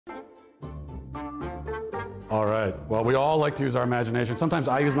All right. Well, we all like to use our imagination. Sometimes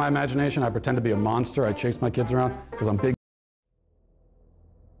I use my imagination. I pretend to be a monster. I chase my kids around because I'm big.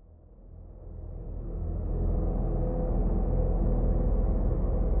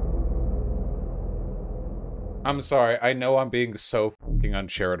 I'm sorry, I know I'm being so fucking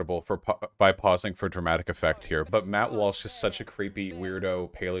uncharitable by pausing for dramatic effect here, but Matt Walsh is such a creepy,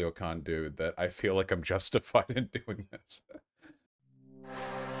 weirdo paleocon dude that I feel like I'm justified in doing this.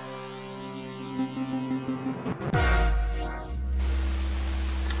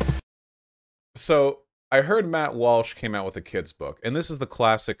 So, I heard Matt Walsh came out with a kid's book, and this is the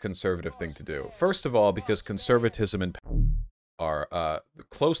classic conservative thing to do. First of all, because conservatism and are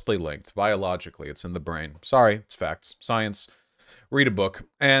closely linked biologically. It's in the brain. Sorry, it's facts. Science. Read a book.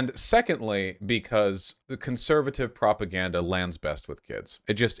 And secondly, because the conservative propaganda lands best with kids.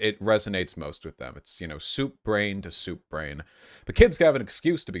 It resonates most with them. It's, you know, soup brain to soup brain. But kids have an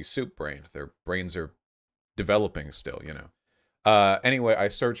excuse to be soup brain. Their brains are developing still, you know. Anyway, I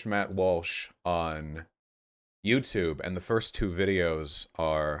searched Matt Walsh on YouTube, and the first two videos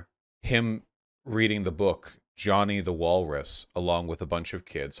are him reading the book Johnny the Walrus along with a bunch of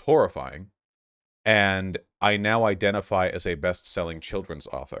kids. Horrifying. And I now identify as a best-selling children's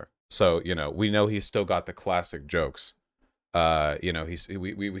author. So, you know, we know he's still got the classic jokes. You know,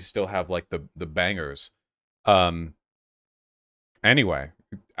 we still have like the bangers. Anyway,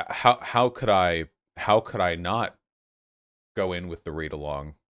 how could I not go in with the read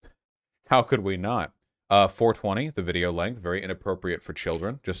along? How could we not? 420, the video length, very inappropriate for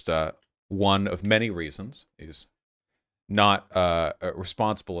children. Just one of many reasons. He's not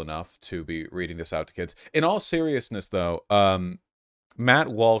responsible enough to be reading this out to kids. In all seriousness, though, Matt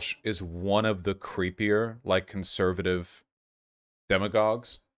Walsh is one of the creepier, like, conservative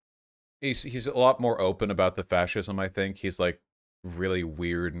demagogues. He's a lot more open about the fascism, I think. He's, like, really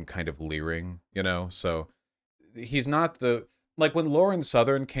weird and kind of leering, you know? So, he's not the... Like, when Lauren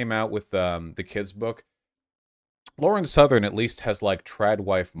Southern came out with the kids' book, Lauren Southern at least has, like, trad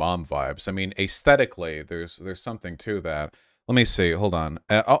wife mom vibes. I mean, aesthetically, there's something to that. Let me see. Hold on.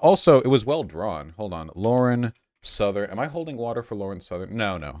 Also, it was well drawn. Hold on. Lauren Southern. Am I holding water for Lauren Southern?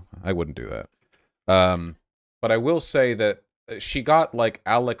 No. I wouldn't do that. But I will say that she got, like,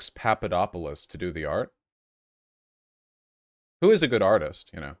 Alex Papadopoulos to do the art. Who is a good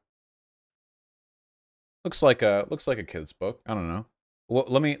artist, you know. Looks like a kid's book. I don't know. Well,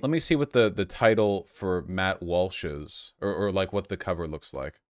 let me see what the title for Matt Walsh is, or like what the cover looks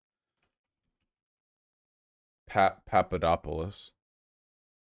like. Papadopoulos.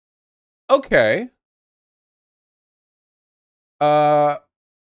 Okay. All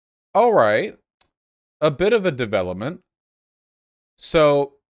right. A bit of a development.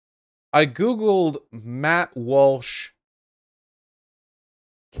 So, I googled Matt Walsh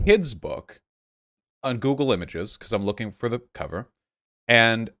kids book on Google Images because I'm looking for the cover.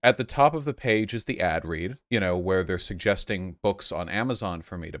 And at the top of the page is the ad read, you know, where they're suggesting books on Amazon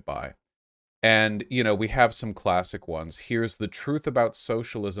for me to buy. And, you know, we have some classic ones. Here's The Truth About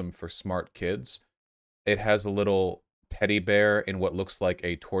Socialism for Smart Kids. It has a little teddy bear in what looks like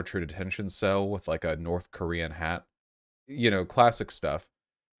a torture detention cell with like a North Korean hat. You know, classic stuff.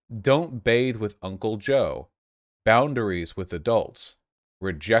 Don't Bathe with Uncle Joe. Boundaries with Adults.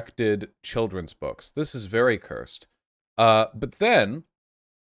 Rejected children's books. This is very cursed. But then...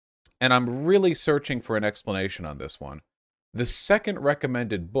 And I'm really searching for an explanation on this one. The second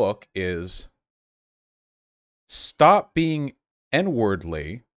recommended book is Stop Being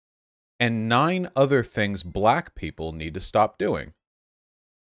N-Wordly and 9 Other Things Black People Need to Stop Doing.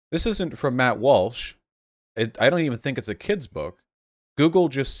 This isn't from Matt Walsh. I don't even think it's a kid's book. Google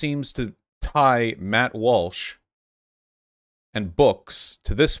just seems to tie Matt Walsh and books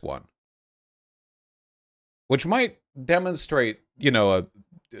to this one. Which might demonstrate, you know, a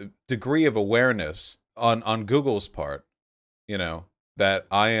degree of awareness on Google's part, you know, that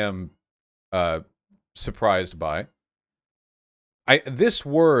I am surprised by. This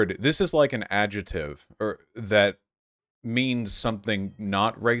word, this is like an adjective or that means something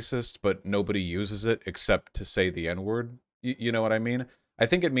not racist, but nobody uses it except to say the N-word. You know what I mean? I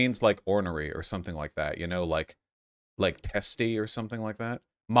think it means like ornery or something like that, you know, like testy or something like that.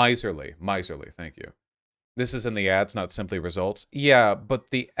 Miserly, thank you. This is in the ads, not simply results. Yeah, but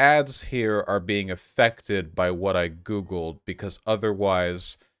the ads here are being affected by what I Googled because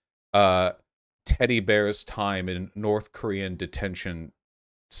otherwise, Teddy Bear's time in North Korean detention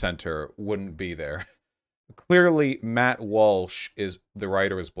center wouldn't be there. Clearly, Matt Walsh the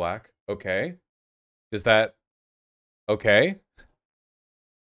writer is black. Okay. Is that okay?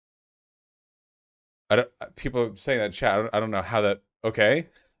 People are saying that in chat. I don't know how that... Okay.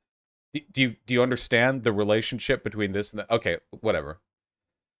 Do you understand the relationship between this and that? Okay, whatever.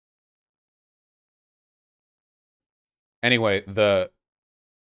 Anyway, there's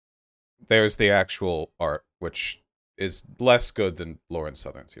the actual art, which is less good than Lauren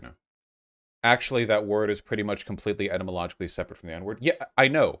Southern's, you know. Actually, that word is pretty much completely etymologically separate from the N-word. Yeah, I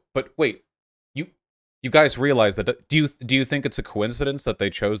know, but wait, you guys realize that? Do you think it's a coincidence that they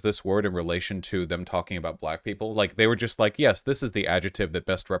chose this word in relation to them talking about black people? Like, they were just like, yes, this is the adjective that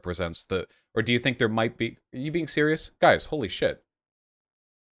best represents the... Or do you think there might be... Are you being serious? Guys, holy shit.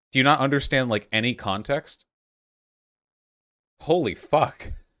 Do you not understand, like, any context? Holy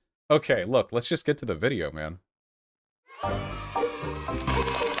fuck. Okay, look, let's just get to the video, man.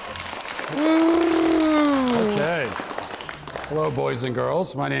 Okay. Hello, boys and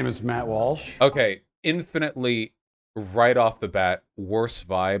girls. My name is Matt Walsh. Okay, infinitely, right off the bat, worse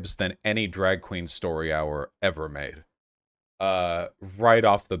vibes than any drag queen story hour ever made. Right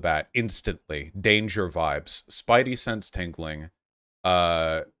off the bat, instantly, danger vibes, spidey sense tingling.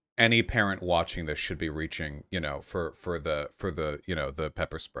 Any parent watching this should be reaching, you know, for the you know, the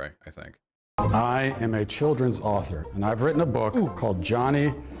pepper spray, I think. I am a children's author, and I've written a book called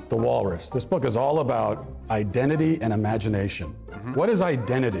Johnny the Walrus. This book is all about identity and imagination. What is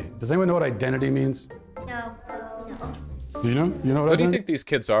identity? Does anyone know what identity means? No. Do you know? You know what Who do you think these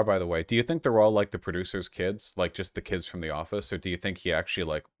kids are, by the way? Do you think they're all like the producer's kids, like just the kids from The Office, or do you think he actually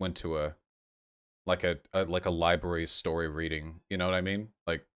like went to a library story reading? You know what I mean?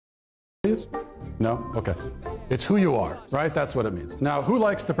 Like. No? Okay. It's who you are, right? That's what it means. Now, who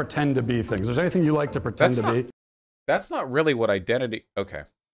likes to pretend to be things? Is there anything you like to pretend to be? That's not really what identity... Okay.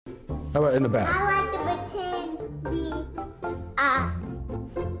 How about in the back? I like to pretend to be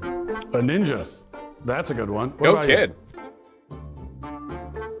a ninja. That's a good one. What Go about kid. You?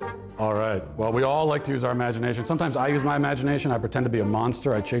 All right. Well, we all like to use our imagination. Sometimes I use my imagination. I pretend to be a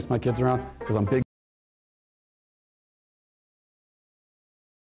monster. I chase my kids around because I'm big.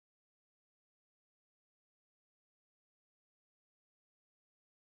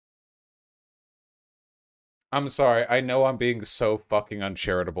 I'm sorry. I know I'm being so fucking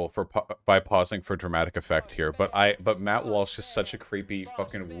uncharitable by pausing for dramatic effect here, but Matt Walsh is such a creepy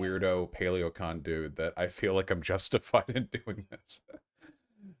fucking weirdo paleocon dude that I feel like I'm justified in doing this.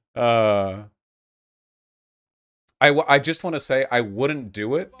 I just want to say I wouldn't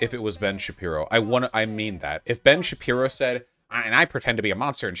do it if it was Ben Shapiro. I mean that. If Ben Shapiro said, and I pretend to be a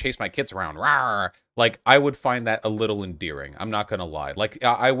monster and chase my kids around, rawr, like, I would find that a little endearing. I'm not gonna lie. Like,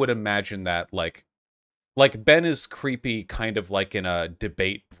 I would imagine that, like Ben is creepy, kind of like in a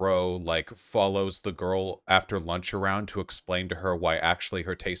debate bro, like, follows the girl after lunch around to explain to her why actually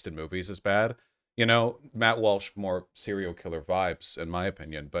her taste in movies is bad. You know, Matt Walsh, more serial killer vibes, in my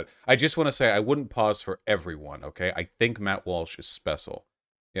opinion. But I just want to say I wouldn't pause for everyone, okay? I think Matt Walsh is special.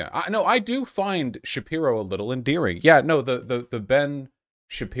 Yeah, I do find Shapiro a little endearing. Yeah, no, the Ben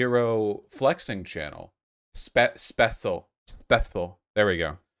Shapiro flexing channel. Special. There we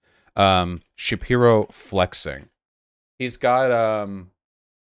go. Shapiro flexing. He's got,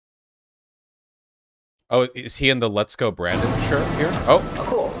 oh, is he in the Let's Go Brandon shirt here? Oh,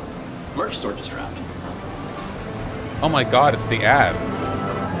 cool. Merch store just dropped. Oh my god, it's the ad.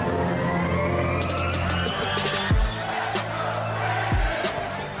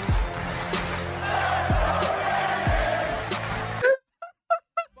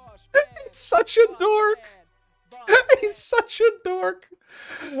 He's such a dork. He's such a dork.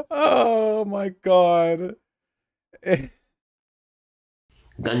 Oh my god.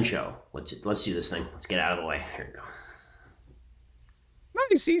 Gun show. Let's do this thing. Let's get out of the way. Here we go.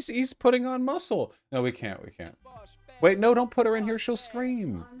 Nice. He's putting on muscle. No, we can't. Wait, no, don't put her in here. She'll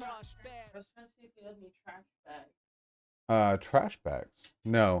scream. Trash bags.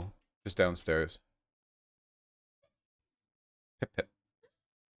 No, just downstairs. Pip pip.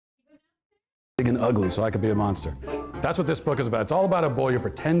 Big and ugly, so I could be a monster. That's what this book is about. It's all about a boy who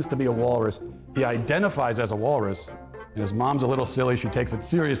pretends to be a walrus. He identifies as a walrus, and his mom's a little silly. She takes it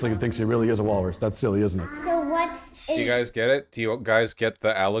seriously and thinks he really is a walrus. That's silly, isn't it? So do you guys get it? Do you guys get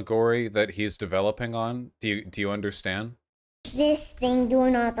the allegory that he's developing on? Do you understand? This thing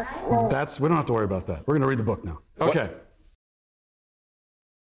doing on the floor. We don't have to worry about that. We're gonna read the book now. Okay.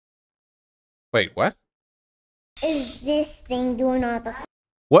 Wait, what? Is this thing doing on the floor?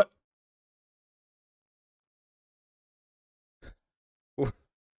 What?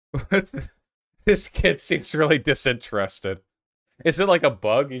 This kid seems really disinterested. Is it like a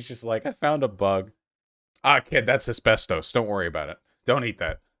bug? He's just like, I found a bug. Ah, kid, that's asbestos. Don't worry about it. Don't eat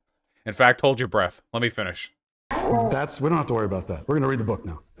that. In fact, hold your breath. Let me finish. We don't have to worry about that. We're gonna read the book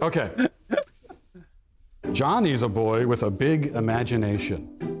now. Okay. Johnny's a boy with a big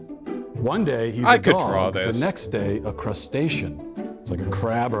imagination. One day he's I a could draw dog, this. the next day a crustacean. It's like a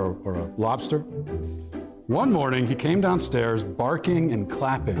crab or a lobster. One morning he came downstairs barking and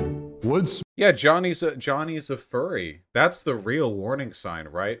clapping. Yeah, Johnny's a furry. That's the real warning sign,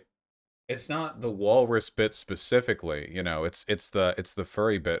 right? It's not the walrus bit specifically, you know, it's the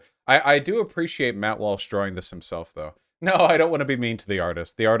furry bit. I do appreciate Matt Walsh drawing this himself though. No, I don't want to be mean to the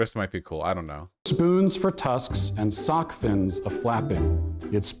artist. The artist might be cool. I don't know. Spoons for tusks and sock fins a flapping.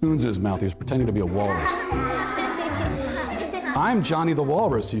 He had spoons in his mouth. He was pretending to be a walrus. I'm Johnny the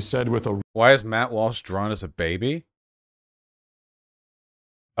Walrus, he said with a... Why is Matt Walsh drawn as a baby?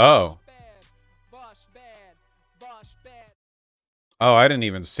 Oh. Oh, I didn't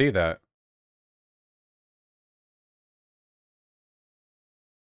even see that.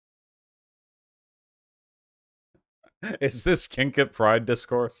 Is this kink at Pride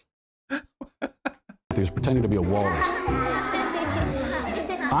discourse? He was pretending to be a walrus.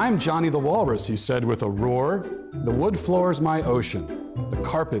 I'm Johnny the Walrus, he said with a roar. The wood floor's my ocean. The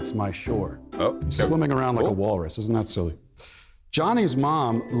carpet's my shore. Oh, He's swimming around like a walrus. Isn't that silly? Johnny's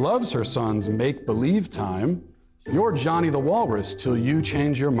mom loves her son's make-believe time. You're Johnny the Walrus till you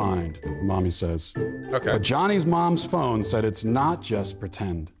change your mind, Mommy says. Okay. But Johnny's mom's phone said it's not just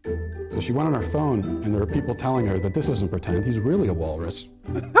pretend. So she went on her phone, and there were people telling her that this isn't pretend. He's really a walrus.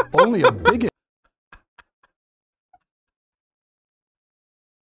 Only a bigot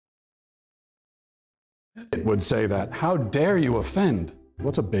would say that. How dare you offend?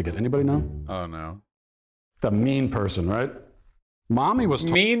 What's a bigot? Anybody know? Oh no. The mean person, right? Mommy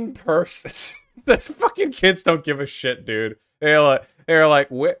was Mean person. Those fucking kids don't give a shit, dude. They're like,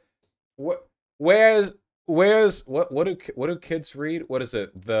 where's what do kids read? What is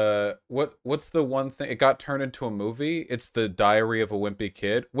it? What's the one thing? It got turned into a movie. It's the Diary of a Wimpy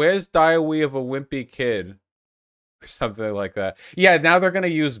Kid. Where's Diary of a Wimpy Kid? Or something like that. Yeah, now they're gonna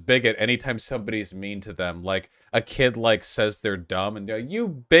use bigot anytime somebody's mean to them. Like a kid like says they're dumb and they're like, you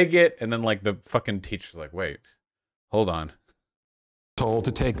bigot, and then like the fucking teacher's like, wait, hold on. told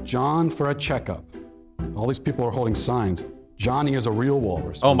to take John for a checkup. All these people are holding signs. Johnny is a real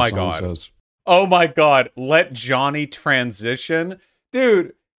walrus. Oh my God. Oh my God. Let Johnny transition.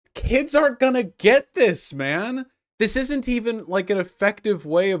 Dude, kids aren't gonna get this, man. This isn't even like an effective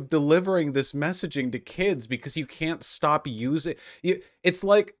way of delivering this messaging to kids because you can't stop using it. It's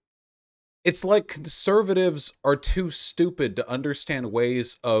like conservatives are too stupid to understand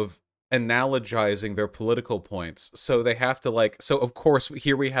ways of analogizing their political points. So they have to like, so of course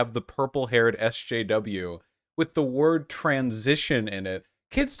here we have the purple-haired SJW with the word transition in it.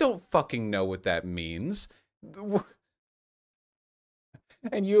 Kids don't fucking know what that means.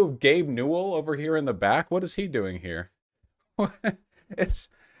 And you have Gabe Newell over here in the back. What is he doing here? It's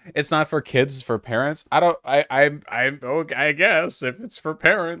not for kids, it's for parents. I guess if it's for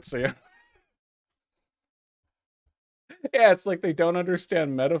parents, yeah. Yeah, it's like they don't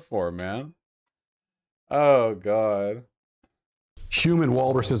understand metaphor, man. Oh God. Human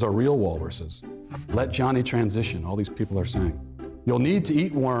walruses are real walruses. Let Johnny transition, all these people are saying. You'll need to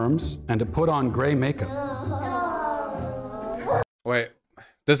eat worms and to put on gray makeup. Wait,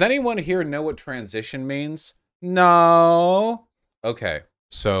 does anyone here know what transition means? No. Okay,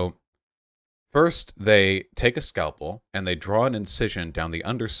 so first they take a scalpel and they draw an incision down the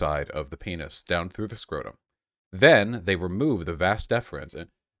underside of the penis, down through the scrotum. Then they remove the vas deferens and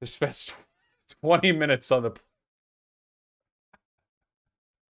they spend 20 minutes on the...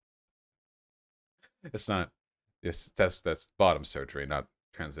 It's not... That's bottom surgery, not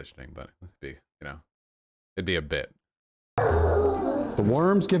transitioning, but it'd be, you know, it'd be a bit. The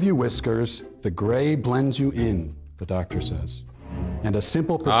worms give you whiskers, the gray blends you in, the doctor says. And a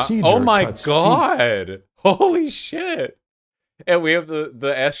simple procedure oh my cuts God! feet. Holy shit! And we have the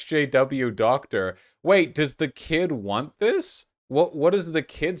SJW doctor. Wait, does the kid want this? What does the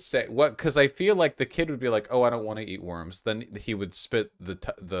kid say? What? Because I feel like the kid would be like, "Oh, I don't want to eat worms." Then he would spit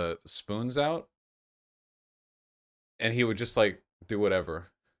the spoons out, and he would just like do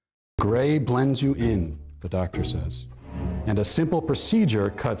whatever. Gray blends you in, the doctor says. And a simple procedure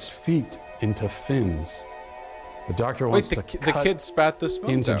cuts feet into fins. The doctor wants to cut the kid spat the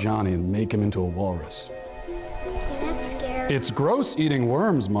spoons into out. Johnny and make him into a walrus. That's scary. It's gross eating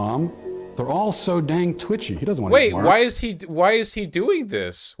worms, Mom. They're all so dang twitchy. He doesn't want to eat Wait, worms. why is he doing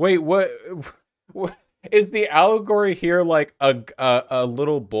this? Wait, what is the allegory here? Like a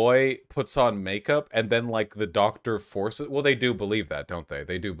little boy puts on makeup and then like the doctor forces. Well, they do believe that, don't they?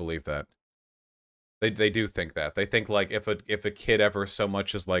 They do believe that. They do think that. They think like if a kid ever so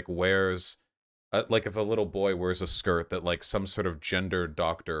much as like wears, like if a little boy wears a skirt, that like some sort of gender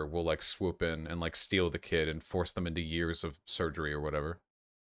doctor will like swoop in and like steal the kid and force them into years of surgery or whatever.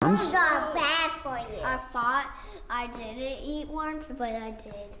 Worms? how bad for you. I thought I didn't eat worms, but I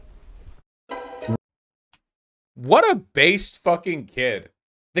did. What a based fucking kid.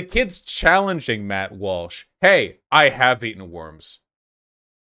 The kid's challenging Matt Walsh. Hey, I have eaten worms.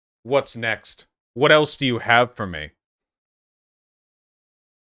 What's next? What else do you have for me?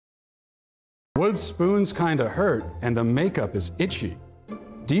 Wood spoons kinda hurt, and the makeup is itchy.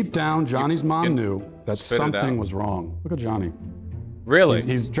 Deep down, Johnny's mom knew that something was wrong. Look at Johnny. Really?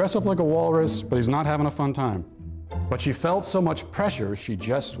 He's dressed up like a walrus, but he's not having a fun time. But she felt so much pressure, she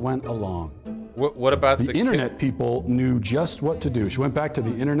just went along. What about the internet people knew just what to do. She went back to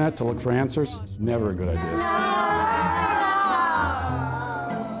the internet to look for answers. Never a good idea.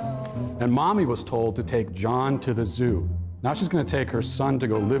 And mommy was told to take John to the zoo. Now she's going to take her son to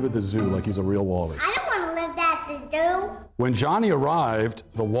go live at the zoo like he's a real walrus. I don't want to live at the zoo. When Johnny arrived,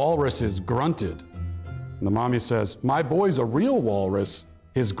 the walruses grunted. And the mommy says, "My boy's a real walrus.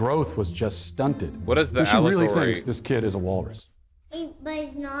 His growth was just stunted." What is the she allegory? really thinks this kid is a walrus. But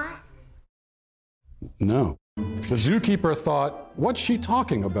he's not. No. The zookeeper thought, "What's she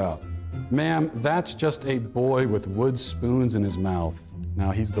talking about? Ma'am, that's just a boy with wood spoons in his mouth.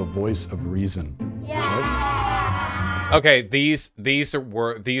 Now he's the voice of reason." Yeah. Okay, these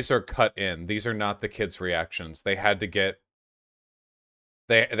are cut in. These are not the kids' reactions. They had to get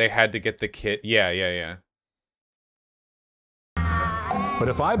they had to get the kid. Yeah. But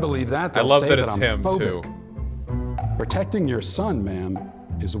if I believe that, they'll I love say that that it's I'm him phobic. too. Protecting your son, ma'am,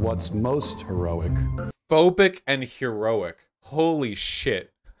 is what's most heroic. Phobic and heroic. Holy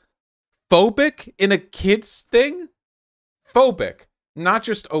shit. Phobic in a kid's thing? Phobic. Not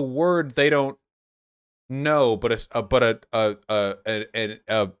just a word they don't know, but a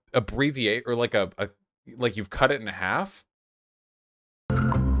abbreviate, or like like you've cut it in half.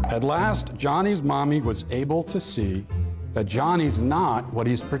 At last, Johnny's mommy was able to see that Johnny's not what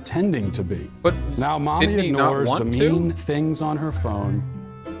he's pretending to be. But now mommy didn't he not ignores the want to? mean things on her phone,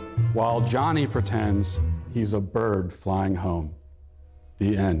 while Johnny pretends he's a bird flying home.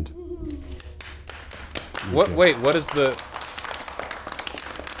 The end. What? Wait, what is the?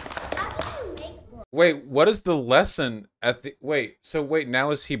 Wait, what is the lesson at the? Wait, so wait,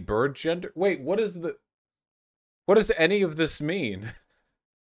 now is he bird gender? Wait, what is the? What does any of this mean?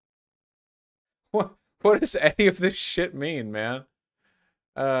 What does any of this shit mean, man?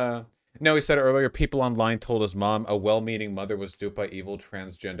 No, he said earlier, people online told his mom a well-meaning mother was duped by evil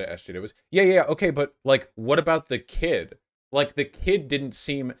transgender SJWs. Yeah, okay, but, like, what about the kid? Like, the kid didn't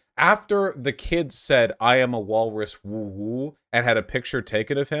seem... After the kid said, "I am a walrus, woo-woo," and had a picture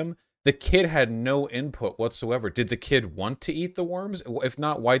taken of him, the kid had no input whatsoever. Did the kid want to eat the worms? If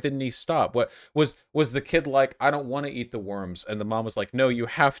not, why didn't he stop? What was the kid like, "I don't want to eat the worms," and the mom was like, "No, you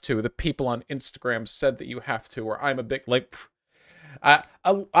have to. The people on Instagram said that you have to," or "I'm a big..." Like, I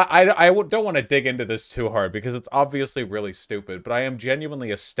don't want to dig into this too hard because it's obviously really stupid, but I am genuinely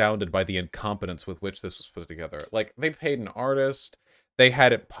astounded by the incompetence with which this was put together. Like, they paid an artist, they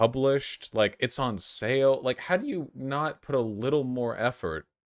had it published, like, it's on sale. Like, how do you not put a little more effort?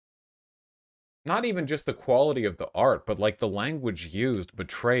 Not even just the quality of the art, but like the language used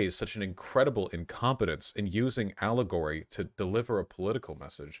betrays such an incredible incompetence in using allegory to deliver a political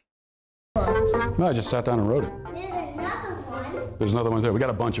message. No, I just sat down and wrote it. There's another one. There's another one there. We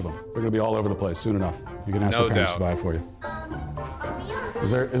got a bunch of them. They're going to be all over the place soon enough. You can ask No your parents doubt. to buy it for you. Are we on Is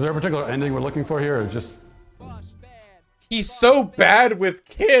there a particular ending we're looking for here, or just... He's so bad with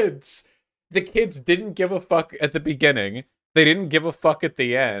kids! The kids didn't give a fuck at the beginning. They didn't give a fuck at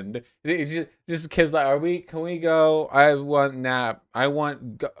the end. Just kids like, can we go? I want nap. I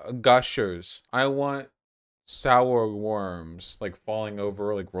want gushers. I want sour worms, like falling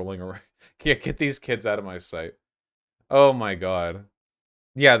over, like rolling around. Yeah, get these kids out of my sight. Oh my god.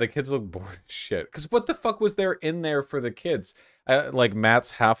 Yeah, the kids look bored as shit. Because what the fuck was there in there for the kids? Like,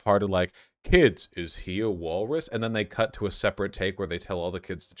 Matt's half-hearted, like, "Kids, is he a walrus?" And then they cut to a separate take where they tell all the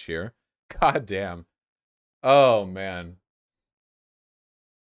kids to cheer. God damn. Oh, man.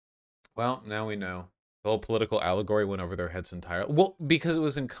 Well, now we know. The whole political allegory went over their heads entirely. Well, because it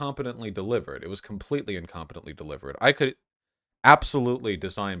was incompetently delivered. It was completely incompetently delivered. I could absolutely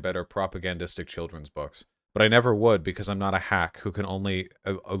design better propagandistic children's books, but I never would because I'm not a hack who can only,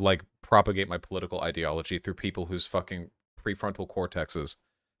 like, propagate my political ideology through people whose fucking prefrontal cortexes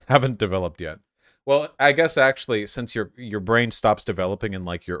haven't developed yet. Well, I guess actually, since your brain stops developing in,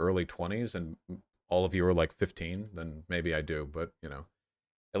 like, your early 20s and all of you are, like, 15, then maybe I do, but, you know.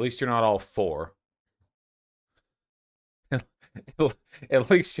 At least you're not all 4. At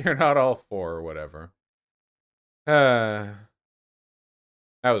least you're not all 4 or whatever. That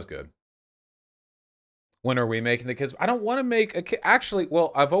was good. when are we making the kids? I don't want to make a actually.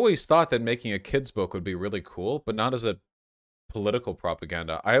 Well, I've always thought that making a kids book would be really cool, but not as a political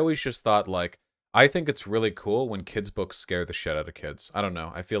propaganda. I always just thought like I think it's really cool when kids books scare the shit out of kids. I don't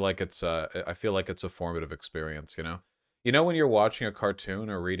know. I feel like it's a formative experience, you know? You know when you're watching a cartoon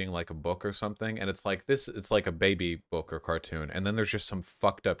or reading like a book or something and it's like this it's like a baby book or cartoon and then there's just some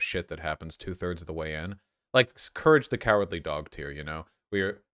fucked up shit that happens 2/3 of the way in. Like Courage the Cowardly Dog tier, you know?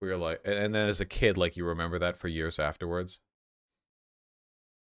 We're like and then as a kid like you remember that for years afterwards.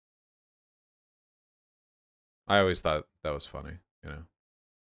 I always thought that was funny, you know.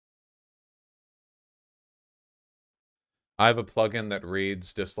 I have a plugin that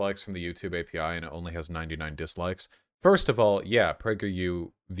reads dislikes from the YouTube API and it only has 99 dislikes. First of all, yeah,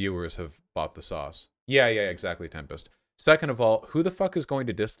 PragerU viewers have bought the sauce. Yeah, exactly, Tempest. Second of all, who the fuck is going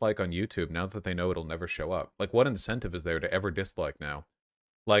to dislike on YouTube now that they know it'll never show up? Like, what incentive is there to ever dislike now?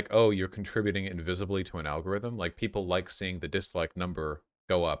 Like, oh, you're contributing invisibly to an algorithm? Like, people like seeing the dislike number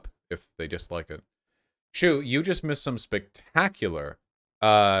go up if they dislike it. Shoo, you just missed some spectacular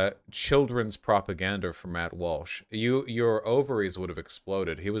children's propaganda from Matt Walsh. Your ovaries would have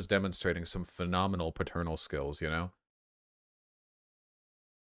exploded. He was demonstrating some phenomenal paternal skills, you know?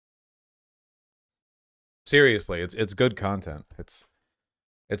 Seriously, it's good content.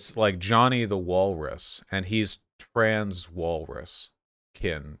 It's like Johnny the Walrus, and he's trans walrus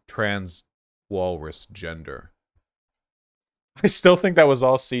kin, trans walrus gender. I still think that was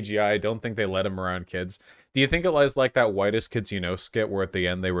all CGI. I don't think they let him around kids. Do you think it was like that Whitest Kids You Know skit where at the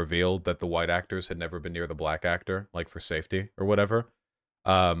end they revealed that the white actors had never been near the black actor, like for safety or whatever?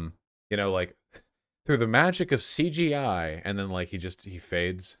 You know, like through the magic of CGI, and then like he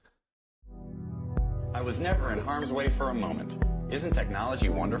fades. I was never in harm's way for a moment. Isn't technology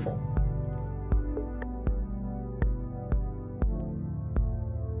wonderful?